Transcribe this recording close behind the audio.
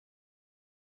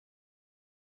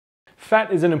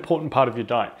Fat is an important part of your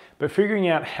diet, but figuring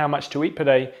out how much to eat per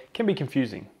day can be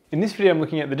confusing. In this video, I'm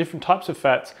looking at the different types of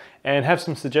fats and have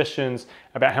some suggestions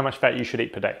about how much fat you should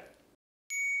eat per day.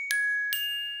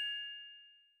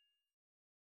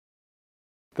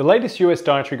 The latest US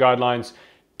dietary guidelines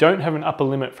don't have an upper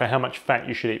limit for how much fat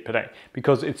you should eat per day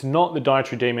because it's not the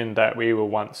dietary demon that we were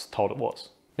once told it was.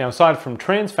 Now, aside from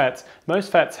trans fats,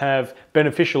 most fats have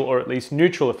beneficial or at least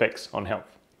neutral effects on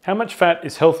health. How much fat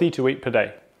is healthy to eat per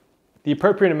day? The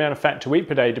appropriate amount of fat to eat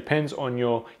per day depends on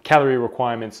your calorie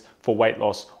requirements for weight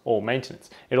loss or maintenance.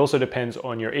 It also depends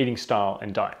on your eating style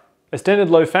and diet. A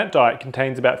standard low-fat diet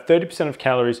contains about 30% of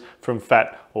calories from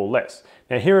fat or less.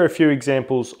 Now, here are a few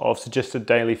examples of suggested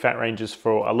daily fat ranges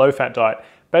for a low-fat diet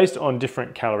based on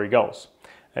different calorie goals.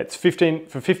 For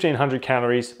 1500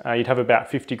 calories, you'd have about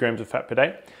 50 grams of fat per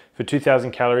day. For 2000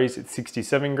 calories, it's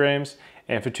 67 grams.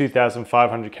 And for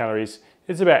 2500 calories,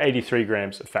 it's about 83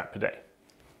 grams of fat per day.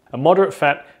 A moderate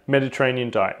fat Mediterranean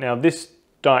diet. Now, this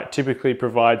diet typically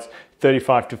provides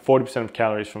 35 to 40% of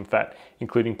calories from fat,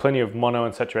 including plenty of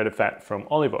monounsaturated fat from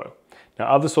olive oil.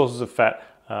 Now, other sources of fat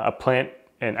are plant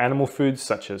and animal foods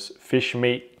such as fish,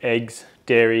 meat, eggs,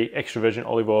 dairy, extra virgin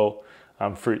olive oil,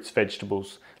 fruits,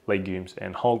 vegetables, legumes,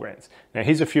 and whole grains. Now,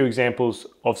 here's a few examples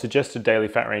of suggested daily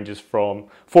fat ranges for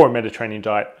a Mediterranean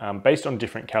diet based on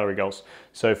different calorie goals.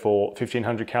 So for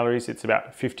 1500 calories, it's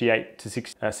about 58 to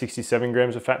 67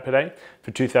 grams of fat per day.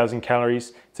 For 2000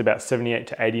 calories, it's about 78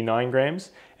 to 89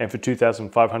 grams. And for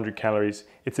 2500 calories,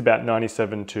 it's about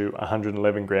 97 to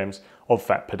 111 grams of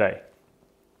fat per day.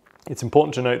 It's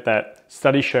important to note that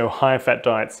studies show higher fat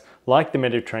diets, like the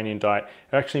Mediterranean diet,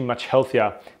 are actually much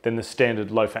healthier than the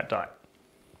standard low-fat diet.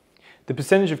 The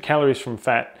percentage of calories from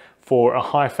fat for a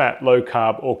high-fat,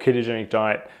 low-carb or ketogenic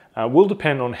diet will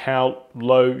depend on how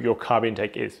low your carb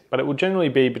intake is, but it will generally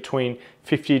be between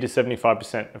 50 to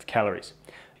 75% of calories.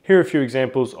 Here are a few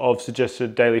examples of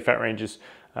suggested daily fat ranges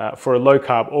for a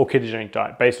low-carb or ketogenic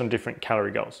diet based on different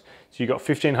calorie goals. So you've got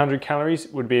 1500 calories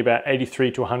would be about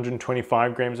 83 to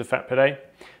 125 grams of fat per day.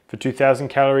 For 2000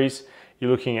 calories,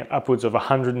 you're looking at upwards of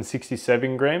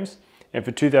 167 grams. And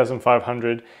for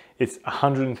 2500, it's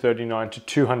 139 to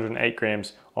 208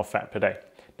 grams of fat per day.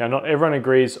 Now, not everyone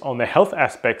agrees on the health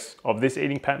aspects of this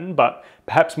eating pattern, but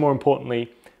perhaps more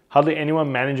importantly, hardly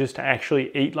anyone manages to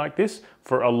actually eat like this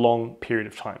for a long period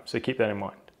of time. So keep that in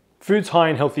mind. Foods high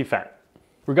in healthy fat.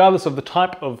 Regardless of the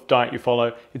type of diet you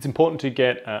follow, it's important to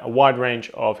get a wide range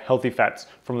of healthy fats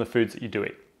from the foods that you do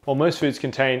eat. While most foods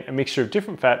contain a mixture of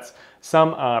different fats,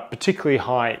 some are particularly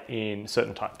high in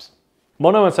certain types.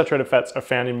 Monounsaturated fats are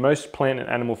found in most plant and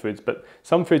animal foods, but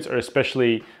some foods are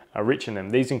especially rich in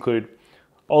them. These include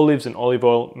olives and olive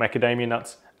oil, macadamia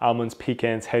nuts, almonds,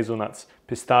 pecans, hazelnuts,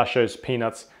 pistachios,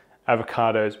 peanuts,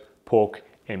 avocados, pork,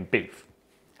 and beef.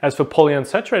 As for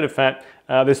polyunsaturated fat,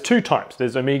 there's two types.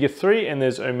 There's omega-3 and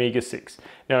there's omega-6.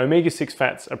 Now, omega-6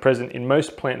 fats are present in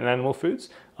most plant and animal foods,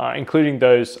 including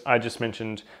those I just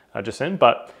mentioned just then,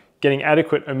 but getting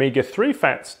adequate omega-3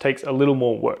 fats takes a little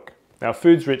more work. Now,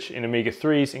 foods rich in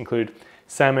omega-3s include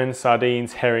salmon,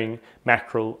 sardines, herring,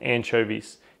 mackerel,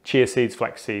 anchovies, chia seeds,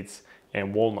 flax seeds,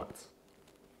 and walnuts.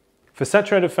 For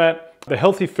saturated fat, the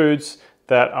healthy foods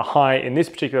that are high in this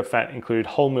particular fat include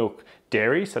whole milk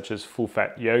dairy, such as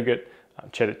full-fat yogurt,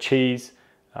 cheddar cheese,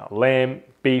 lamb,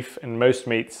 beef, and most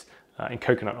meats, and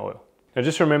coconut oil. Now,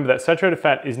 just remember that saturated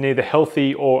fat is neither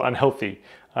healthy or unhealthy.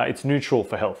 It's neutral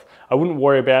for health. I wouldn't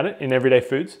worry about it in everyday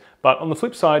foods, but on the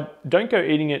flip side, don't go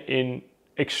eating it in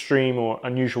extreme or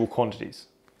unusual quantities.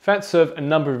 Fats serve a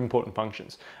number of important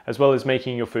functions, as well as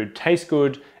making your food taste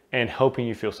good and helping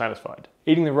you feel satisfied.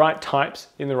 Eating the right types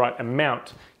in the right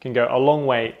amount can go a long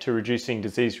way to reducing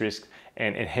disease risk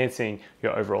and enhancing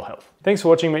your overall health. Thanks for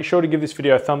watching. Make sure to give this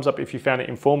video a thumbs up if you found it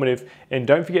informative, and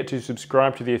don't forget to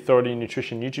subscribe to the Authority in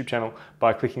Nutrition YouTube channel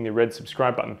by clicking the red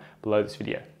subscribe button below this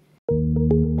video.